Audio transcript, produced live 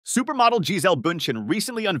Supermodel Gisele Bundchen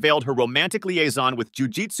recently unveiled her romantic liaison with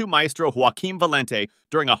Jiu-Jitsu maestro Joaquim Valente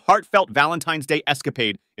during a heartfelt Valentine's Day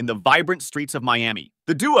escapade in the vibrant streets of Miami.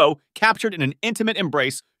 The duo, captured in an intimate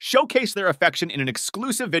embrace, showcased their affection in an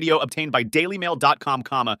exclusive video obtained by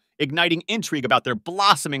DailyMail.com, igniting intrigue about their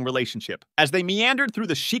blossoming relationship. As they meandered through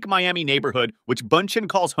the chic Miami neighborhood, which Bundchen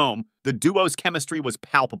calls home, the duo's chemistry was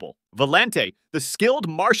palpable. Valente, the skilled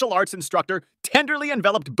martial arts instructor, tenderly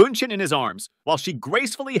enveloped Bundchen in his arms, while she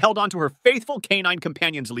gracefully held onto her faithful canine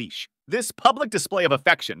companion's leash. This public display of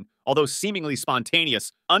affection, although seemingly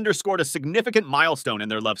spontaneous, underscored a significant milestone in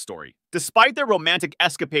their love story. Despite their romantic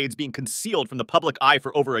escapades being concealed from the public eye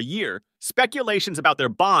for over a year, speculations about their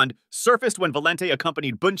bond surfaced when Valente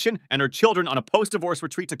accompanied Bundchen and her children on a post-divorce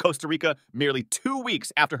retreat to Costa Rica merely 2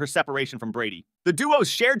 weeks after her separation from Brady. The duo's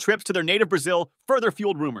shared trips to their native Brazil further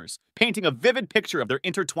fueled rumors, painting a vivid picture of their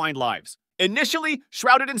intertwined lives. Initially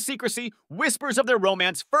shrouded in secrecy, whispers of their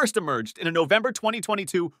romance first emerged in a November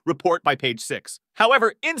 2022 report by Page 6.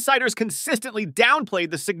 However, insiders consistently downplayed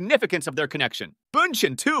the significance of their connection.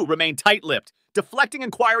 Bundchen, too, remained tight-lipped, deflecting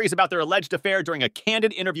inquiries about their alleged affair during a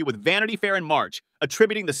candid interview with Vanity Fair in March,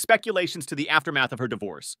 attributing the speculations to the aftermath of her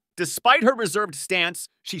divorce. Despite her reserved stance,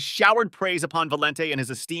 she showered praise upon Valente and his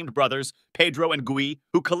esteemed brothers, Pedro and Gui,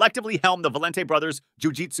 who collectively helmed the Valente brothers'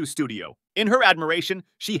 Jiu-Jitsu studio. In her admiration,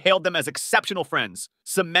 she hailed them as exceptional friends,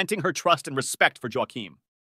 cementing her trust and respect for Joaquim.